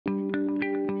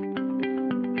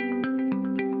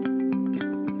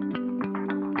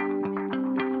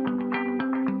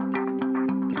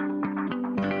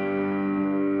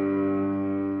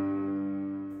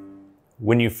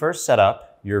When you first set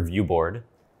up your ViewBoard,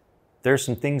 there's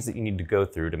some things that you need to go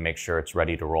through to make sure it's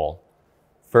ready to roll.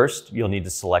 First, you'll need to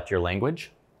select your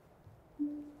language.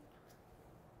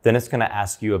 Then it's going to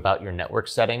ask you about your network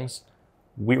settings.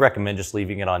 We recommend just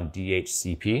leaving it on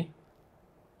DHCP.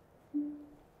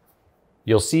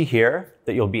 You'll see here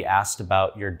that you'll be asked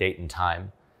about your date and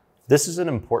time. This is an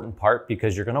important part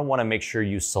because you're going to want to make sure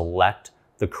you select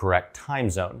the correct time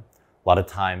zone. A lot of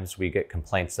times we get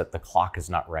complaints that the clock is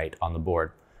not right on the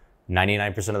board.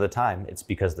 99% of the time, it's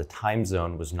because the time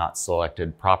zone was not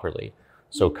selected properly.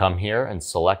 So come here and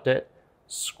select it,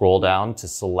 scroll down to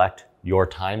select your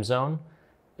time zone,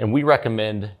 and we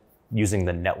recommend using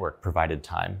the network provided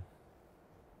time.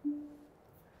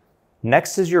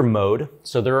 Next is your mode.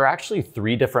 So there are actually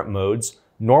 3 different modes.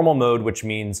 Normal mode, which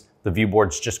means the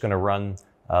ViewBoard's just going to run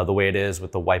the way it is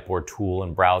with the whiteboard tool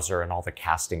and browser and all the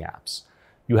casting apps.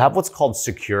 You have what's called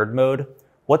secured mode.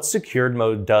 What secured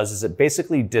mode does is it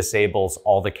basically disables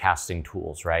all the casting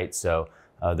tools, right? So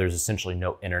there's essentially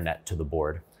no internet to the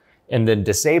board. And then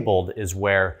disabled is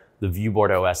where the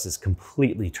ViewBoard OS is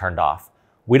completely turned off.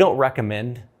 We don't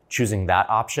recommend choosing that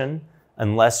option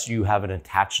unless you have an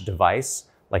attached device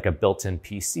like a built-in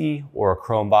PC or a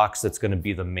Chromebox that's going to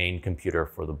be the main computer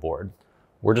for the board.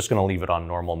 We're just going to leave it on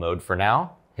normal mode for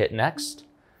now. Hit next.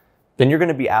 Then you're going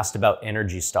to be asked about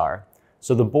Energy Star.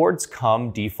 So the boards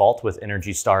come default with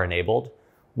Energy Star enabled.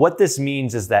 What this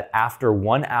means is that after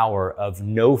 1 hour of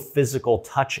no physical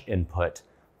touch input,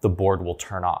 the board will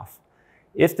turn off.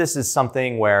 If this is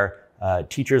something where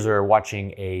teachers are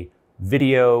watching a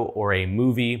video or a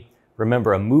movie,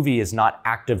 remember a movie is not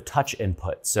active touch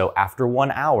input. So after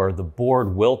 1 hour, the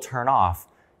board will turn off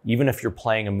even if you're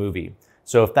playing a movie.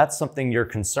 So if that's something you're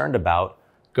concerned about,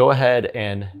 go ahead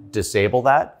and disable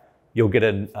that. You'll get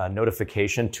a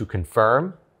notification to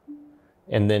confirm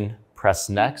and then press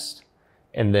next.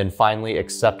 And then finally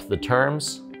accept the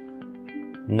terms,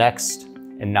 next,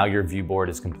 and now your ViewBoard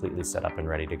is completely set up and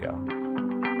ready to go.